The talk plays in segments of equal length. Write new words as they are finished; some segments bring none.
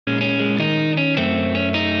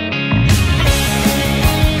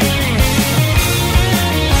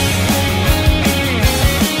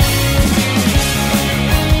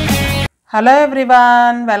Hello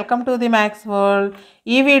everyone, welcome to the maths world.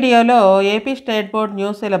 ఈ వీడియోలో AP state board new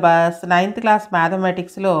syllabus 9th class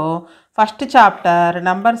మ్యాథమెటిక్స్లో first chapter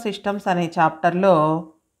number systems అనే చాప్టర్లో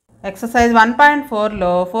exercise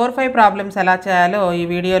 1.4లో 4-5 problems ఎలా చేయాలో ఈ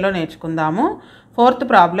వీడియోలో నేర్చుకుందాము. Fourth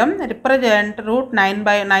problem, represent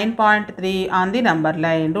 √9.3 on the number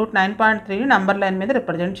line. √9.3 number line మీద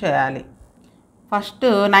రిప్రజెంట్ చేయాలి. ఫస్ట్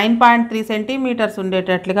 9.3 సెంటీమీటర్స్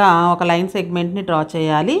ఉండేటట్లుగా ఒక లైన్ సెగ్మెంట్ని డ్రా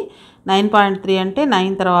చేయాలి. 9.3 అంటే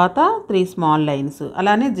 9 తర్వాత 3 స్మాల్ లైన్స్,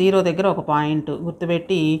 అలానే 0 దగ్గర ఒక పాయింట్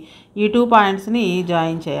గుర్తుపెట్టి ఈ 2 పాయింట్స్ని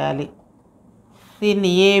జాయిన్ చేయాలి.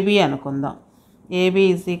 దీన్ని ఏబి అనుకుందాం. AB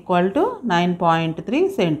is equal to 9.3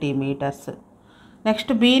 centimetres.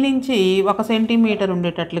 Next B నుంచి 1 సెంటీమీటర్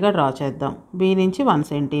ఉండేటట్లుగా డ్రా చేద్దాం. బి నుంచి 1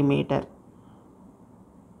 సెంటీమీటర్.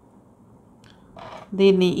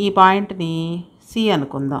 దీన్ని ఈ పాయింట్ని సి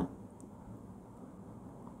అనుకుందాం.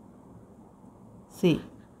 సి,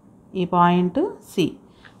 ఈ పాయింట్ సి.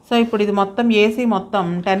 సో ఇప్పుడు ఇది మొత్తం ఏసీ మొత్తం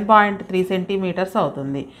 10.3 సెంటీమీటర్స్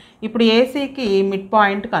అవుతుంది. ఇప్పుడు ఏసీకి మిడ్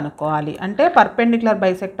పాయింట్ కనుక్కోవాలి. అంటే పర్పెండిక్యులర్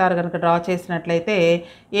బైసెక్టార్ కనుక డ్రా చేసినట్లయితే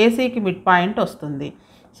ఏసీకి మిడ్ పాయింట్ వస్తుంది.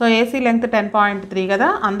 సో ఏసీ లెంగ్త్ 10.3 కదా,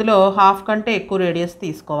 అందులో హాఫ్ కంటే ఎక్కువ రేడియస్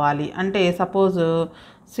తీసుకోవాలి. అంటే సపోజ్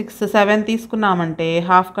 6-7 తీసుకున్నామంటే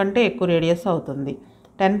హాఫ్ కంటే ఎక్కువ రేడియస్ అవుతుంది.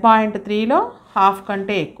 10.3లో హాఫ్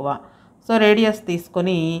కంటే ఎక్కువ. సో రేడియస్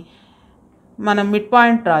తీసుకొని మనం మిడ్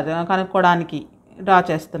పాయింట్ కనుక్కోవడానికి డ్రా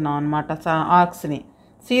చేస్తున్నాం అనమాట ఆర్క్స్ని.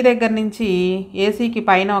 సి దగ్గర నుంచి ఏసీకి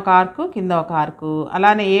పైన ఒక ఆర్కు, కింద ఒక ఆర్కు,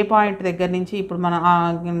 అలానే ఏ పాయింట్ దగ్గర నుంచి ఇప్పుడు మనం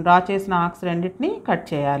డ్రా చేసిన ఆర్క్స్ రెండింటిని కట్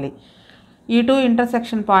చేయాలి. ఈ 2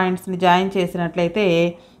 ఇంటర్సెక్షన్ పాయింట్స్ని జాయిన్ చేసినట్లయితే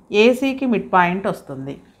ఏసీకి మిడ్ పాయింట్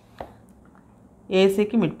వస్తుంది.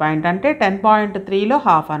 ఏసీకి మిడ్ పాయింట్ అంటే 10.3లో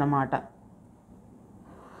హాఫ్ అన్నమాట.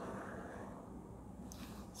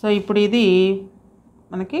 సో ఇప్పుడు ఇది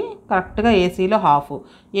మనకి కరెక్ట్గా ఏసీలో హాఫ్.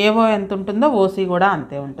 ఏఓ ఎంత ఉంటుందో ఓసీ కూడా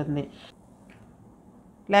అంతే ఉంటుంది.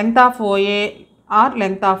 Length of OA are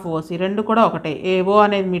length of OC రెండు కూడా ఒకటే. ఏఓ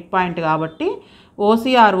అనేది మిడ్ పాయింట్ కాబట్టి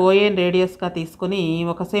ఓసీ ఆర్ ఓఏని రేడియస్గా తీసుకొని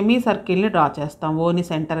ఒక సెమీ సర్కిల్ని డ్రా చేస్తాం ఓని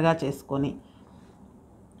సెంటర్గా చేసుకొని.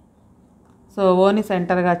 సో ఓని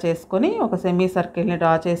సెంటర్గా చేసుకొని ఒక సెమీ సర్కిల్ని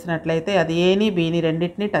డ్రా చేసినట్లయితే అది ఏని బీని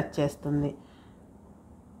రెండింటిని టచ్ చేస్తుంది.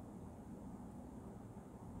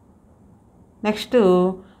 నెక్స్ట్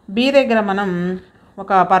బి దగ్గర మనం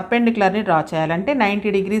ఒక పర్పెండిక్యులర్ని డ్రా చేయాలంటే 90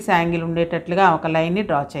 degrees యాంగిల్ ఉండేటట్లుగా ఒక లైన్ని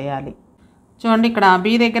డ్రా చేయాలి. చూడండి, ఇక్కడ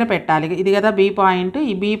బి దగ్గర పెట్టాలి. ఇది కదా బి పాయింట్.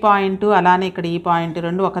 ఈ బి పాయింట్ అలానే ఇక్కడ ఈ పాయింట్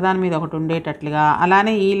రెండు ఒకదాని మీద ఒకటి ఉండేటట్లుగా,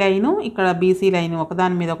 అలానే ఈ లైను ఇక్కడ బీసీ లైన్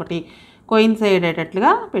ఒకదాని మీద ఒకటి కోయిన్సైడ్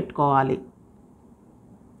అయ్యేటట్లుగా పెట్టుకోవాలి.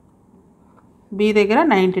 బి దగ్గర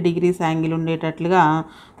 90 degrees యాంగిల్ ఉండేటట్లుగా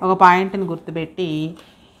ఒక పాయింట్ని గుర్తుపెట్టి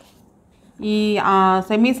ఈ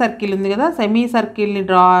సెమీ సర్కిల్ ఉంది కదా, సెమీ సర్కిల్ని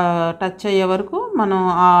టచ్ అయ్యే వరకు మనం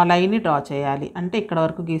ఆ లైన్ని డ్రా చేయాలి. అంటే ఇక్కడ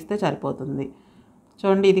వరకు గీస్తే సరిపోతుంది.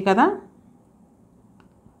 చూడండి, ఇది కదా,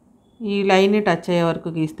 ఈ లైన్ని టచ్ అయ్యే వరకు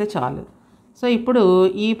గీస్తే చాలు. సో ఇప్పుడు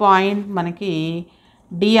ఈ పాయింట్ మనకి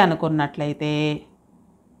డి అనుకున్నట్లయితే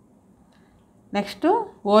నెక్స్ట్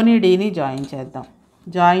ఓని డిని జాయిన్ చేద్దాం.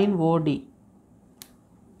 జాయిన్ ఓడి.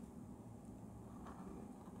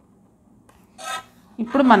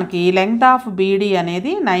 ఇప్పుడు మనకి లెంగ్త్ ఆఫ్ బీడీ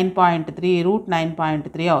అనేది 9.3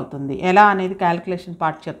 √9.3 అవుతుంది. ఎలా అనేది క్యాలిక్యులేషన్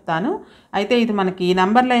పార్ట్ చెప్తాను. అయితే ఇది మనకి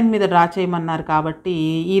నెంబర్ లైన్ మీద డ్రా చేయమన్నారు కాబట్టి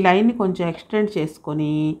ఈ లైన్ని కొంచెం ఎక్స్టెండ్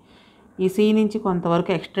చేసుకొని ఈ సి నుంచి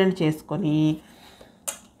కొంతవరకు ఎక్స్టెండ్ చేసుకొని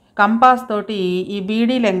కంపాస్ తోటి ఈ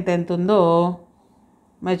బీడీ లెంగ్త్ ఎంత ఉందో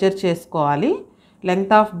మెజర్ చేసుకోవాలి.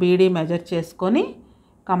 లెంగ్త్ ఆఫ్ బీడీ మెజర్ చేసుకొని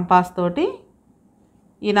కంపాస్ తోటి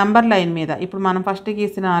ఈ నంబర్ లైన్ మీద ఇప్పుడు మనం ఫస్ట్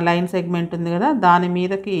గీసిన లైన్ సెగ్మెంట్ ఉంది కదా, దాని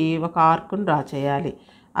మీదకి ఒక ఆర్క్ను డ్రా చేయాలి.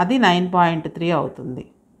 అది 9.3 అవుతుంది.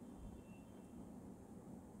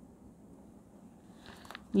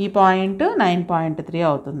 ఈ పాయింట్ 9.3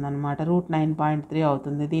 అవుతుంది అనమాట. √9.3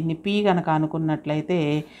 అవుతుంది. దీన్ని పి కనుక అనుకున్నట్లయితే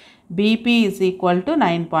బీపీ ఈజ్ ఈక్వల్ టు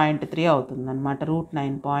 9.3 అవుతుంది అనమాట.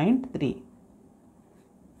 √9.3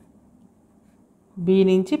 బి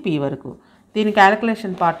నుంచి పి వరకు. దీని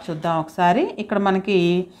క్యాలిక్యులేషన్ పార్ట్ చూద్దాం ఒకసారి. ఇక్కడ మనకి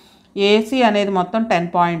ఏసీ అనేది మొత్తం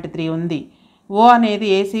 10.3 ఉంది. ఓ అనేది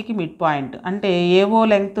ఏసీకి మిడ్ పాయింట్. అంటే ఏఓ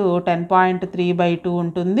లెంగ్త్ 10.3/2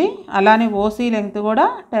 ఉంటుంది. అలానే ఓసీ లెంగ్త్ కూడా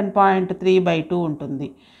 10.3/2 ఉంటుంది.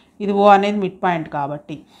 ఇది ఓ అనేది మిడ్ పాయింట్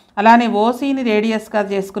కాబట్టి. అలానే ఓసీని రేడియస్గా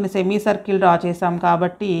చేసుకుని సెమీ సర్కిల్ డ్రా చేసాం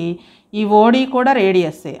కాబట్టి ఈ ఓడి కూడా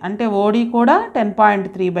రేడియస్సే. అంటే ఓడి కూడా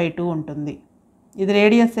 10.3/2 ఉంటుంది. ఇది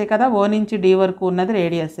రేడియస్సే కదా, ఓ నుంచి డి వరకు ఉన్నది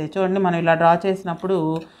రేడియస్సే. చూడండి, మనం ఇలా డ్రా చేసినప్పుడు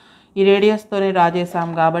ఈ రేడియస్తోనే డ్రా చేసాం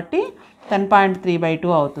కాబట్టి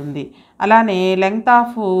 10.3/2 అవుతుంది. అలానే లెంగ్త్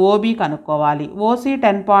ఆఫ్ ఓబీ కనుక్కోవాలి. ఓసీ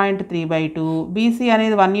 10.3/2, బీసీ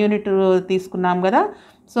అనేది 1 యూనిట్ తీసుకున్నాం కదా.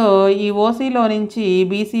 సో ఈ ఓసీలో నుంచి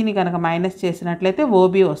బీసీని కనుక మైనస్ చేసినట్లయితే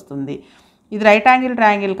ఓబీ వస్తుంది. ఇది రైట్ యాంగిల్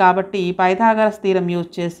ట్రయాంగిల్ కాబట్టి పైథాగరస్ థీరం యూజ్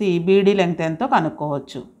చేసి బీడీ లెంగ్త్ ఎంతో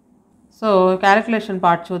కనుక్కోవచ్చు. సో క్యాలిక్యులేషన్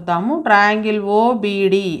పార్ట్ చూద్దాము. ట్రయాంగిల్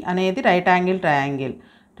ఓబీడీ అనేది right angle triangle.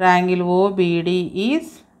 Triangle OBD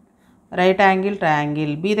is right angle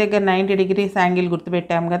triangle. Be దగ్గర 90 degrees యాంగిల్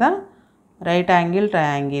గుర్తుపెట్టాం కదా. రైట్ యాంగిల్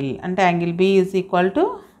ట్రయాంగిల్ అంటే angle be is equal to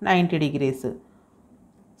 90 degrees.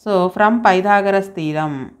 So from Pythagoras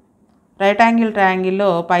theorem, right angle ట్రయాంగిల్లో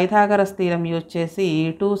Pythagoras theorem use చేసి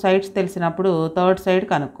 2 sides తెలిసినప్పుడు third side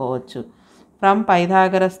కనుక్కోవచ్చు. From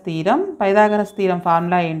Pythagoras theorem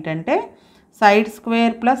formula ఏంటంటే side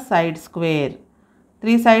square plus side square.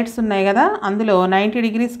 3 sides ఉన్నాయి కదా, అందులో 90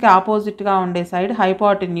 degreesకి ఆపోజిట్గా ఉండే సైడ్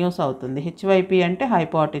హైపోటెన్యూస్ అవుతుంది. హెచ్వైపీ అంటే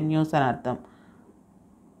హైపోటెన్యూస్ అని అర్థం.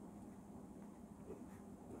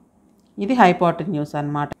 ఇది హైపోటెన్యూస్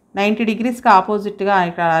అన్నమాట. 90 degreesకి ఆపోజిట్గా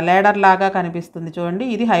ఇక్కడ లేడర్ లాగా కనిపిస్తుంది చూడండి,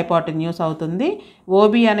 ఇది హైపోటెన్యూస్ అవుతుంది.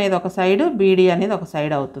 ఓబీ అనేది ఒక సైడ్, బీడీ అనేది ఒక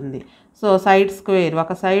సైడ్ అవుతుంది. సో సైడ్ స్క్వేర్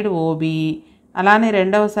ఒక సైడ్ ఓబీ, అలానే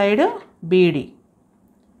రెండవ side BD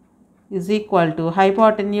is equal to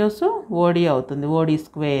hypotenuse OD అవుతుంది, ఓడీ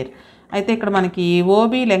స్క్వేర్. అయితే ఇక్కడ మనకి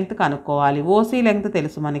ఓబీ లెంగ్త్ కనుక్కోవాలి. ఓసీ లెంగ్త్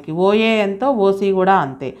తెలుసు మనకి, ఓఏ ఎంతో ఓసీ కూడా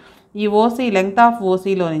అంతే. ఈ ఓసీ లెంగ్త్ ఆఫ్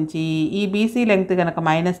ఓసీలో నుంచి ఈ బీసీ లెంగ్త్ కనుక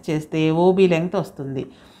మైనస్ చేస్తే ఓబీ లెంగ్త్ వస్తుంది.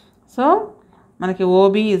 సో మనకి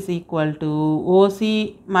OB is equal to OC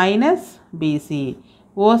minus BC.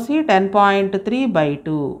 OC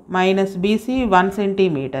 10.3/2 minus BC 1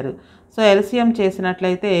 cm. So LCM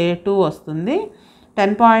చేసినట్లయితే 2 వస్తుంది.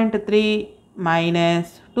 10.3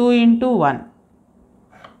 మైనస్ 2 × 1,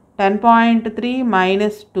 10.3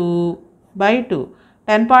 మైనస్ 2/2.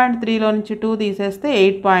 10.3లో నుంచి 2 తీసేస్తే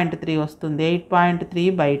 8.3 వస్తుంది.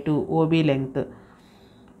 8.3/2 ఓబీ లెంగ్త్.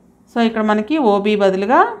 సో ఇక్కడ మనకి ఓబీ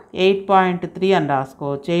బదులుగా 8.3 అని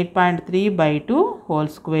రాసుకోవచ్చు. 8.3/2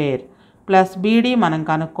 హోల్ స్క్వేర్ ప్లస్ బీడీ మనం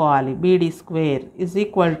కనుక్కోవాలి. Beedi square is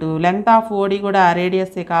equal to length of OD కూడా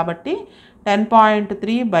రేడియస్సే కాబట్టి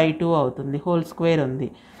 10.3/2 అవుతుంది. హోల్ స్క్వేర్ ఉంది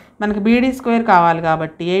మనకి. బీడీ స్క్వేర్ కావాలి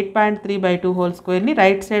కాబట్టి 8.3/2 హోల్ స్క్వేర్ని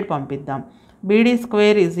రైట్ సైడ్ పంపిద్దాం. Beedi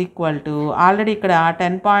square is equal to already ఇక్కడ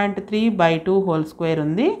 10.3/2 హోల్ స్క్వేర్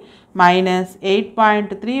ఉంది, minus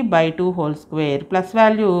 8.3/2 whole square. Plus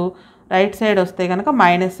value right side వస్తే కనుక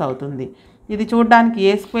మైనస్ అవుతుంది. ఇది చూడడానికి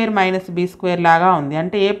ఏ స్క్వేర్ మైనస్ బీ స్క్వేర్ లాగా ఉంది,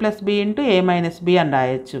 అంటే ఏ plus be into A minus be అని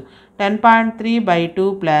రాయొచ్చు. 10.3/2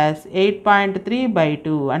 ప్లస్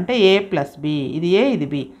 8.3/2 అంటే ఏ ప్లస్ బీ, ఇది ఏ ఇది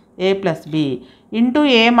బి, ఏ ప్లస్ బి ఇంటూ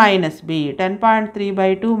ఏ మైనస్ బి.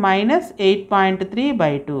 10.3/2 మైనస్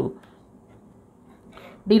 8.3/2.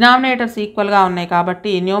 డినామినేటర్స్ ఈక్వల్గా ఉన్నాయి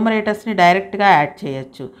కాబట్టి న్యూమరేటర్స్ని డైరెక్ట్గా యాడ్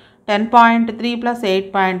చేయొచ్చు. 10.3 ప్లస్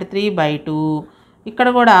 8.3/2. ఇక్కడ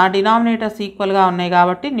కూడా డినామినేటర్స్ ఈక్వల్గా ఉన్నాయి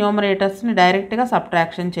కాబట్టి న్యూమరేటర్స్ని డైరెక్ట్గా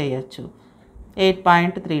సబ్ట్రాక్షన్ చేయొచ్చు.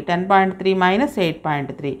 8.3, 10.3 మైనస్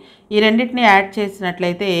 8.3. ఈ రెండింటిని యాడ్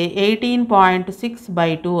చేసినట్లయితే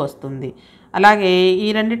 18.6/2 వస్తుంది. అలాగే ఈ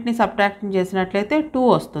రెండింటిని సబ్ట్రాక్షన్ చేసినట్లయితే 2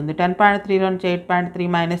 వస్తుంది. 10.3లో నుంచి 8.3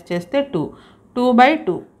 మైనస్ చేస్తే 2,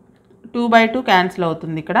 2/2 క్యాన్సిల్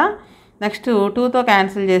అవుతుంది ఇక్కడ. నెక్స్ట్ 2తో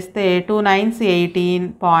క్యాన్సిల్ చేస్తే 2 9s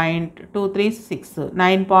 18.236,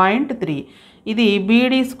 9.3. ఇది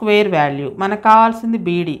బీడీ స్క్వేర్ వాల్యూ. మనకు కావాల్సింది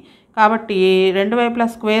బీడీ కాబట్టి రెండు వైపులా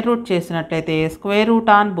స్క్వేర్ రూట్ చేసినట్లయితే square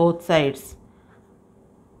root on both sides.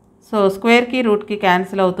 So స్క్వేర్కి రూట్కి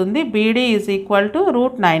cancel అవుతుంది. BD is equal to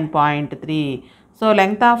 √9.3. So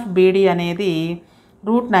length of BD అనేది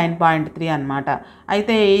 √9.3 అనమాట.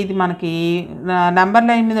 అయితే ఇది మనకి నెంబర్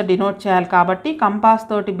లైన్ మీద డినోట్ చేయాలి కాబట్టి కంపాస్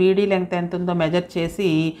తోటి బీడీ లెంగ్త్ ఎంత ఉందో మెజర్ చేసి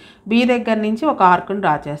బీ దగ్గర నుంచి ఒక ఆర్క్ను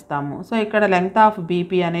డ్రా చేస్తాము. సో ఇక్కడ లెంగ్త్ ఆఫ్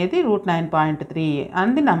బీపీ అనేది √9.3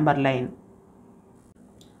 అంది నెంబర్ లైన్.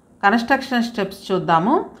 కన్స్ట్రక్షన్ స్టెప్స్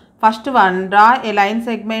చూద్దాము. First one, draw A line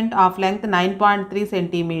segment of length 9.3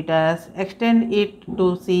 cm, extend it to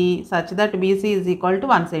C such that BC is equal to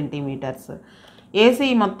 1 cm. AC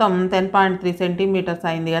మొత్తం 10.3 cm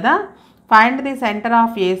అయింది కదా. Find the centre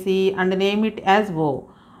of AC and name it as oh.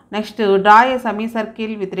 Next, draw A semi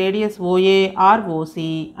circle with radius OA are OC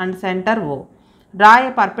and centre oh. Draw A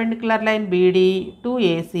perpendicular line beedi to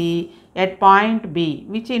AC at point B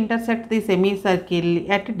which intersect the semi circle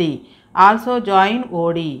at D. Also join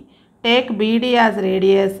OD. Take BD as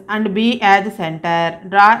radius and B as center.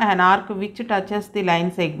 Draw an arc which touches the line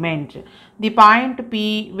segment. The point P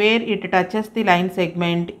where it touches the line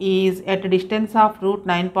segment is at a distance of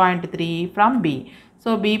 √9.3 from B. So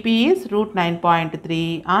BP is √9.3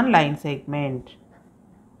 on line segment.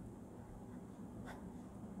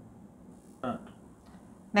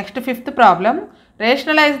 Next, fifth problem.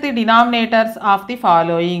 Rationalize the denominators of the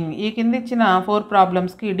following. ఈ కింద ఇచ్చిన 4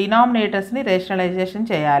 ప్రాబ్లమ్స్కి డినామినేటర్స్ని rationalization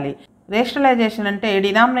చేయాలి. Rationalization అంటే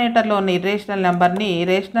డినామినేటర్లో ఉన్న irrational నెంబర్ని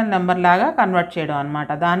rational number లాగా convert చేయడం అనమాట.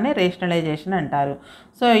 దాన్నే రేషనలైజేషన్ అంటారు.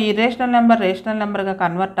 సో ఈ రేషనల్ నెంబర్గా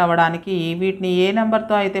కన్వర్ట్ అవ్వడానికి వీటిని ఏ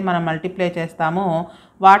నెంబర్తో అయితే మనం మల్టిప్లై చేస్తామో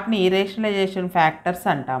వాటిని రేషనలైజేషన్ ఫ్యాక్టర్స్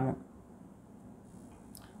అంటాము.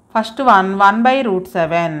 ఫస్ట్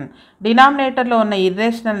 1/√7 డినామినేటర్లో ఉన్న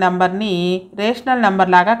ఇర్రేషనల్ నెంబర్ని రేషనల్ నెంబర్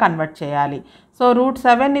లాగా కన్వర్ట్ చేయాలి. సో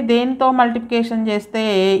 √7ని దేనితో మల్టిప్లికేషన్ చేస్తే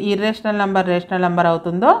ఇర్రేషనల్ నెంబర్ రేషనల్ నెంబర్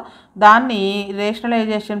అవుతుందో దాన్ని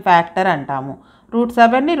రేషనలైజేషన్ ఫ్యాక్టర్ అంటాము.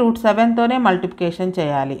 √7ని √7తోనే మల్టిప్లికేషన్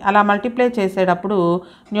చేయాలి. అలా మల్టిప్లై చేసేటప్పుడు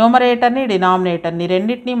న్యూమరేటర్ని డినామినేటర్ని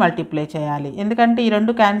రెండింటినీ మల్టిప్లై చేయాలి. ఎందుకంటే ఈ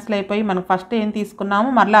రెండు క్యాన్సిల్ అయిపోయి మనకు ఫస్ట్ ఏం తీసుకున్నామో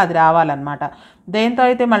మళ్ళీ అది రావాలన్నమాట. దేంతో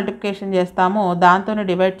అయితే మల్టిప్లికేషన్ చేస్తామో దాంతోనే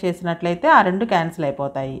డివైడ్ చేసినట్లయితే ఆ రెండు క్యాన్సిల్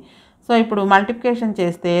అయిపోతాయి. సో ఇప్పుడు మల్టిప్లికేషన్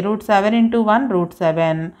చేస్తే √7 × 1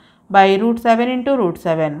 √7 /√7 ×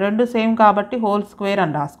 √7 రెండు సేమ్ కాబట్టి హోల్ స్క్వేర్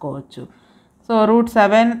అని రాసుకోవచ్చు. సో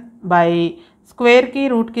 √7 స్క్వేర్కి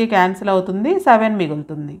రూట్కి క్యాన్సిల్ అవుతుంది, 7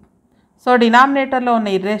 మిగులుతుంది. సో డినామినేటర్లో ఉన్న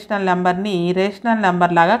ఇర్రేషనల్ నెంబర్ని రేషనల్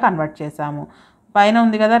నెంబర్ లాగా కన్వర్ట్ చేసాము. పైన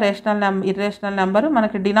ఉంది కదా ఇర్రేషనల్ నెంబరు,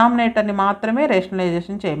 మనకి డినామినేటర్ని మాత్రమే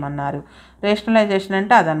రేషనలైజేషన్ చేయమన్నారు. రేషనలైజేషన్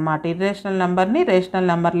అంటే అదనమాట, ఇర్రేషనల్ నెంబర్ని రేషనల్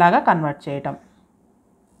నెంబర్ లాగా కన్వర్ట్ చేయటం.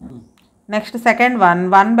 నెక్స్ట్ సెకండ్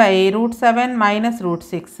 1/√7 -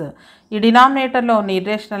 √6 ఈ డినామినేటర్లో ఉన్న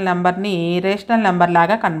ఇర్రేషనల్ నెంబర్ని రేషనల్ నెంబర్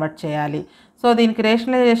లాగా కన్వర్ట్ చేయాలి. సో దీనికి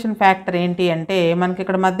రేషనలైజేషన్ ఫ్యాక్టర్ ఏంటి అంటే మనకి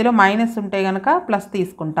ఇక్కడ మధ్యలో మైనస్ ఉంటే కనుక ప్లస్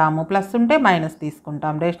తీసుకుంటాము, ప్లస్ ఉంటే మైనస్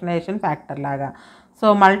తీసుకుంటాం రేషనలైజేషన్ ఫ్యాక్టర్ లాగా. సో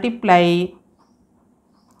మల్టిప్లై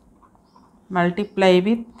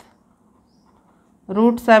విత్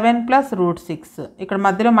 √7 + √6 ఇక్కడ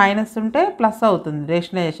మధ్యలో మైనస్ ఉంటే ప్లస్ అవుతుంది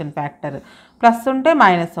రేషనలైజేషన్ ఫ్యాక్టర్, ప్లస్ ఉంటే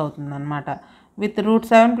మైనస్ అవుతుంది అనమాట. With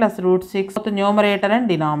 √7 + √6 numerator and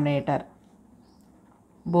denominator,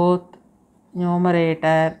 both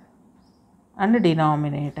numerator and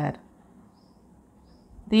denominator.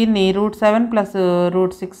 దీన్ని √7 +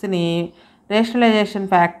 √6ని రేషనలైజేషన్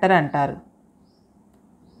ఫ్యాక్టర్ అంటారు,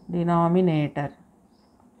 డినామినేటర్.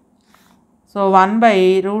 సో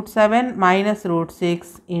 1/√7 - √6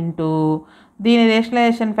 ఇంటూ దీని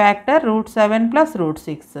రేషనలైజేషన్ ఫ్యాక్టర్ √7 +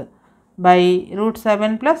 √6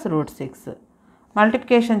 /√7 + √6.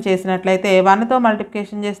 మల్టిప్లికేషన్ చేసినట్లయితే 1తో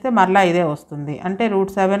మల్టిప్లికేషన్ చేస్తే మరలా ఇదే వస్తుంది, అంటే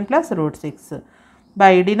 √7 + √6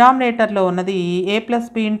 డినామినేటర్లో ఉన్నది a +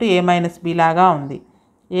 b × a - b లాగా ఉంది.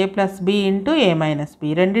 a + b × a - b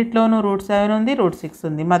రెండిట్లోనూ √7 ఉంది, √6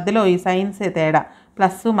 ఉంది, మధ్యలో ఈ సైన్సే తేడా,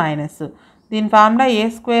 ప్లస్ మైనస్. దీని ఫార్ములా a²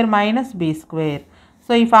 - b².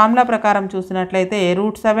 సో ఈ ఫార్ములా ప్రకారం చూసినట్లయితే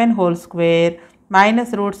 √7 హోల్ స్క్వేర్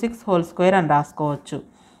 -√6 హోల్ స్క్వేర్ అని రాసుకోవచ్చు.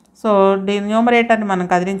 సో న్యూమరేటర్ని మనం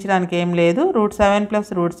కదిలించడానికి ఏం లేదు, √7 +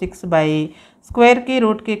 √6 స్క్వేర్కి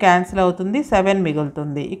రూట్కి క్యాన్సిల్ అవుతుంది, 7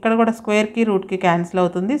 మిగులుతుంది. ఇక్కడ కూడా స్క్వేర్కి రూట్కి క్యాన్సిల్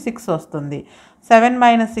అవుతుంది, 6 వస్తుంది. 7 -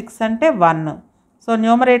 6 అంటే 1. సో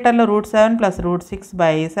న్యూమరేటర్లో √7 + √6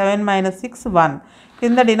 7 - 6 1.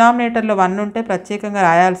 కింద డినామినేటర్లో 1 ఉంటే ప్రత్యేకంగా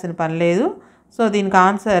రాయాల్సిన పని లేదు. సో దీనికి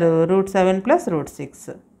answer √7 +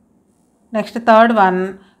 √6. Next third 1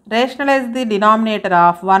 rationalise the denominator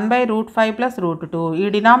of 1/√5 + √2 ఈ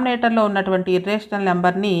డినామినేటర్లో ఉన్నటువంటి ఇర్రేషనల్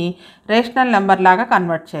నెంబర్ని రేషనల్ నెంబర్ లాగా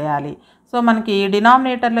కన్వర్ట్ చేయాలి. సో మనకి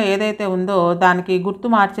డినామినేటర్లో ఏదైతే ఉందో దానికి గుర్తు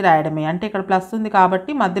మార్చి రాయడమే, అంటే ఇక్కడ ప్లస్ ఉంది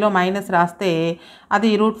కాబట్టి మధ్యలో మైనస్ రాస్తే అది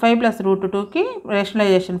 √5 + √2కి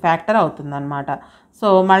రేషనలైజేషన్ ఫ్యాక్టర్ అవుతుందన్నమాట. So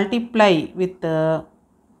multiply with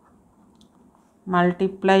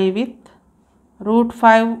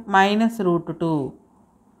 √5 - √2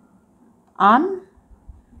 on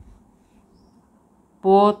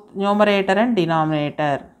both numerator and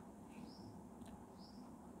denominator,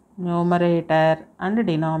 numerator and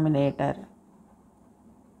denominator.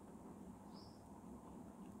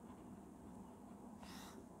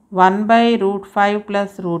 (1/√5 +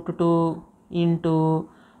 √2 into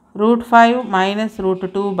 √5 -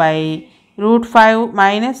 √2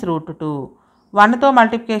 /√5 - √2. 1తో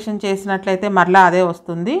multiplication చేసినట్లయితే మరలా అదే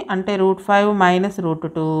వస్తుంది, అంటే √5 -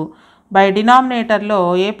 √2 డినామినేటర్లో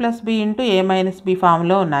a + b × a - b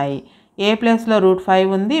ఫామ్లో ఉన్నాయి. a ప్లేస్లో √5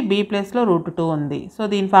 ఉంది, b ప్లేస్లో √2 ఉంది. సో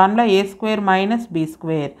దీని ఫార్ములా a² -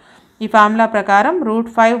 b². ఈ ఫార్ములా ప్రకారం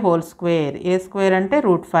 √5 హోల్ స్క్వేర్, a² అంటే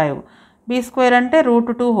 √5, b² అంటే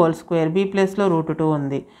 √2 హోల్ స్క్వేర్, b ప్లేస్లో √2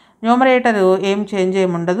 ఉంది. న్యూమరేటర్ ఏం చేంజ్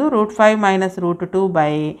ఏముండదు, √5 -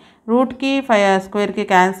 √2 రూట్కి స్క్వేర్కి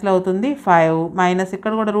క్యాన్సిల్ అవుతుంది 5 మైనస్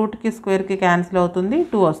ఇక్కడ కూడా రూట్కి స్క్వేర్కి క్యాన్సిల్ అవుతుంది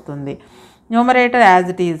 2 వస్తుంది. న్యూమరేటర్ యాజ్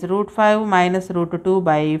ఇట్ ఈజ్ √5 - √2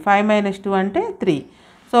 5 - 2 అంటే 3.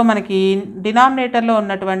 సో మనకి డినామినేటర్లో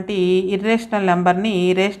ఉన్నటువంటి ఇర్రేషనల్ నెంబర్ని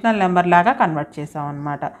రేషనల్ నెంబర్ లాగా కన్వర్ట్ చేసాం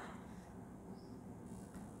అన్నమాట.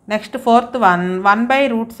 నెక్స్ట్ ఫోర్త్ 1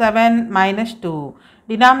 1/√7 - 2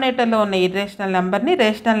 డినామినేటర్లో ఉన్న ఇర్రేషనల్ నెంబర్ని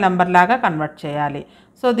రేషనల్ నెంబర్ లాగా కన్వర్ట్ చేయాలి.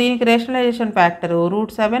 సో దీనికి రేషనలైజేషన్ ఫ్యాక్టర్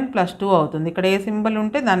 √7 + 2 అవుతుంది. ఇక్కడ ఏ సింబల్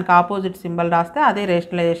ఉంటే దానికి ఆపోజిట్ సింబల్ రాస్తే అదే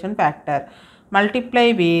rationalization factor. Multiply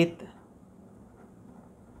with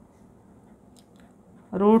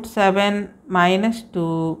 √7 - 2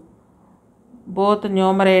 both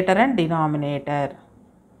numerator and denominator.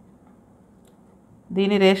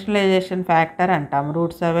 దీని రేషనలైజేషన్ ఫ్యాక్టర్ అంటాం.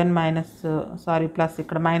 √7 ప్లస్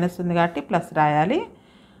ఇక్కడ మైనస్ ఉంది కాబట్టి ప్లస్ రాయాలి.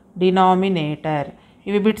 డినామినేటర్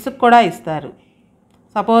ఇవి బిట్స్కి కూడా ఇస్తారు.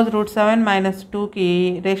 సపోజ్ √7 - 2కి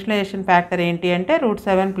రేషనలైజేషన్ ఫ్యాక్టర్ ఏంటి అంటే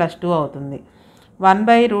 √7 + 2 అవుతుంది.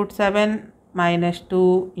 1/√7 - 2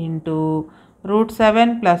 ఇంటూ √7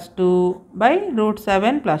 + 2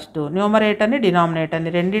 √7 + 2 న్యూమరేటర్ని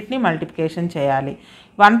డినామినేటర్ని రెండింటిని మల్టిప్లికేషన్ చేయాలి.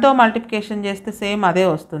 1తో మల్టిప్లికేషన్ చేస్తే సేమ్ అదే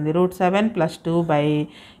వస్తుంది. √7 + 2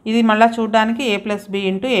 ఇది మళ్ళీ చూడడానికి a + b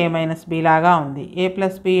 × a - b లాగా ఉంది. a +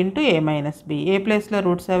 b × a - b. ఏ ప్లేస్లో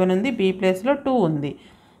 √7 ఉంది, b ప్లేస్లో 2 ఉంది.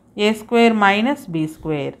 a² -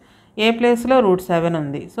 b². ఏ ప్లేస్లో √7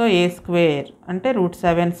 ఉంది. సో a² అంటే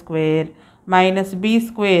 √7²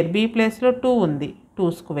 -b². b ప్లేస్లో 2 ఉంది.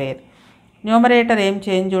 2². న్యూమరేటర్ ఏం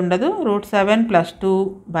చేంజ్ ఉండదు. √7 + 2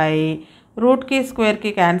 రూట్కి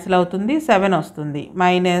స్క్వేర్కి క్యాన్సిల్ అవుతుంది. 7 వస్తుంది.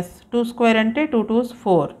 -2² అంటే 2 2s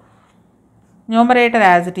 4. Numerator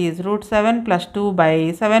as it is √7 + 2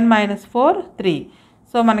 7 - 4 3.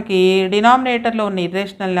 So మనకి డినామినేటర్లో ఉన్న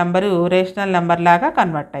ఇర్రేషనల్ నెంబరు రేషనల్ నెంబర్ లాగా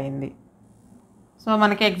కన్వర్ట్ అయింది. సో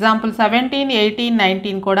మనకి ఎగ్జాంపుల్ 17, 18,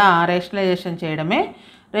 19 కూడా రేషనలైజేషన్ చేయడమే.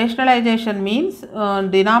 రేషనలైజేషన్ మీన్స్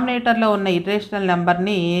డినామినేటర్లో ఉన్న ఇర్రేషనల్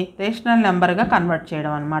నెంబర్ని రేషనల్ నెంబర్గా కన్వర్ట్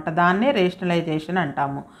చేయడం అనమాట. దాన్నే రేషనలైజేషన్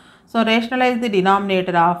అంటాము. So rationalise the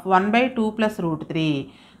denominator of 1/2 + √3.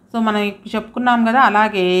 So మనం చెప్పుకున్నాం కదా,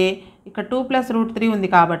 అలాగే ఇక్కడ 2 + √3 ఉంది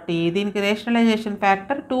కాబట్టి దీనికి రేషనలైజేషన్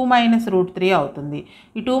ఫ్యాక్టర్ 2 - √3 అవుతుంది.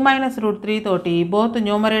 ఈ 2 - √3 తోటి బోత్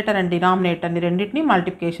న్యూమరేటర్ అండ్ డినామినేటర్ని రెండింటిని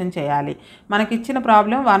మల్టిప్లికేషన్ చేయాలి. మనకి ఇచ్చిన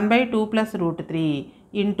ప్రాబ్లం 1/2 + √3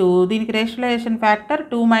 ఇంటూ దీనికి రేషనలైజేషన్ ఫ్యాక్టర్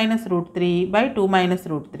 2 - √3 2 -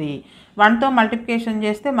 √3. 1తో మల్టిప్లికేషన్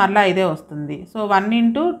చేస్తే మళ్ళీ ఇదే వస్తుంది. సో 1 ×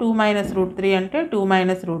 2 - √3 అంటే 2 -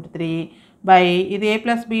 √3 ఇది a +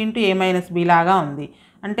 b × a - b లాగా ఉంది.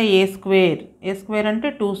 అంటే a² అంటే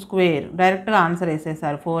 2² డైరెక్ట్గా ఆన్సర్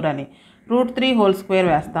వేసేసారు 4 అని. √3²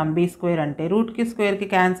 వేస్తాం b² అంటే రూట్కి స్క్వేర్కి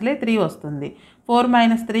క్యాన్సిల్ అయ్యి 3 వస్తుంది.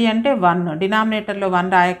 4 - 3 అంటే 1. డినామినేటర్లో 1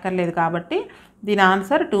 రాయక్కర్లేదు కాబట్టి దీని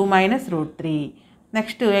answer 2 - √3.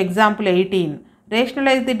 Next example 18.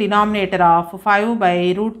 Rationalise the denominator of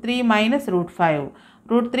 5/√3 - √5.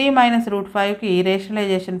 √3 - √5కి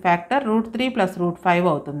రేషనలైజేషన్ ఫ్యాక్టర్ √3 + √5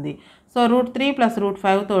 అవుతుంది. సో √3 +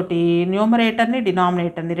 √5 తోటి న్యూమరేటర్ని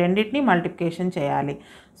డినామినేటర్ని రెండింటిని మల్టిప్లికేషన్ చేయాలి.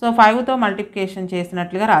 సో 5తో మల్టిప్లికేషన్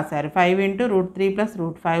చేసినట్లుగా రాశారు. 5 × √3 +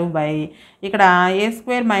 √5 ఇక్కడ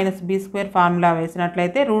a² - b² ఫార్ములా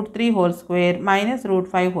వేసినట్లయితే √3² -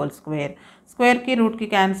 √5². స్క్వేర్కి రూట్కి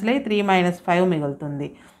క్యాన్సిల్ అయ్యి 3 - 5 మిగులుతుంది.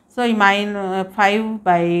 సో ఈ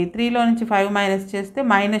 5/3లో నుంచి 5 మైనస్ చేస్తే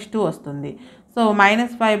 -2 వస్తుంది. సో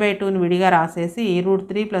 -5/2ని విడిగా రాసేసి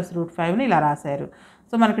 √3 + √5ని ఇలా రాశారు.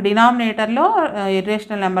 సో మనకి డినామినేటర్లో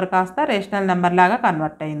ఇర్రేషనల్ నెంబర్ కాస్త రేషనల్ నెంబర్ లాగా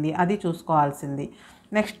కన్వర్ట్ అయింది. అది చూసుకోవాల్సింది.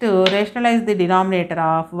 Next rationalise the denominator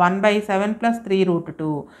of 1/7 +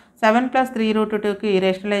 3√2. 7 + 3√2కి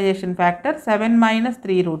rationalization factor 7 -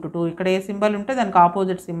 3√2. ఇక్కడ ఏ సింబల్ ఉంటే దానికి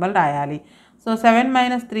ఆపోజిట్ సింబల్ రాయాలి. సో 7 -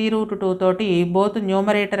 3√2 తోటి బోత్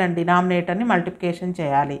న్యూమరేటర్ అండ్ డినామినేటర్ని మల్టిప్లికేషన్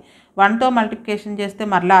చేయాలి. 1తో మల్టిప్లికేషన్ చేస్తే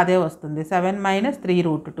మరలా అదే వస్తుంది. 7 -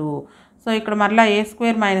 3√2. సో ఇక్కడ మరలా a²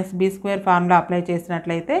 - b² ఫార్ములా అప్లై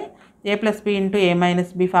చేసినట్లయితే a + b × a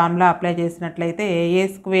 - b formula apply చేసినట్లయితే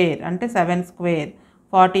a² అంటే 7²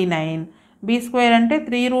 49. b² అంటే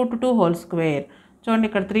 3√2² చూడండి,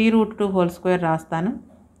 ఇక్కడ 3√2² రాస్తాను.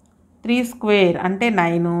 3² అంటే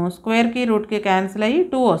 9. స్క్వేర్కి రూట్కి క్యాన్సిల్ అయ్యి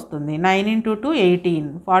 2 వస్తుంది. 9 × 2 18.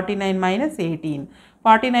 49 - 18.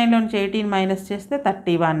 49లో నుంచి 18 మైనస్ చేస్తే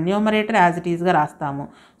 31. న్యూమరేటర్ యాజ్ ఇట్ ఈజ్గా రాస్తాము.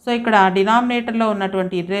 సో ఇక్కడ డినామినేటర్లో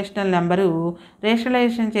ఉన్నటువంటి ఇర్రేషనల్ నెంబరు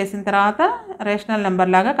రేషనలైజేషన్ చేసిన తర్వాత రేషనల్ నెంబర్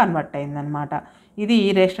లాగా కన్వర్ట్ అయిందనమాట. ఇది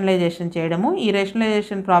రేషనలైజేషన్ చేయడము. ఈ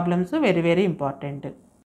rationalization problems very very important.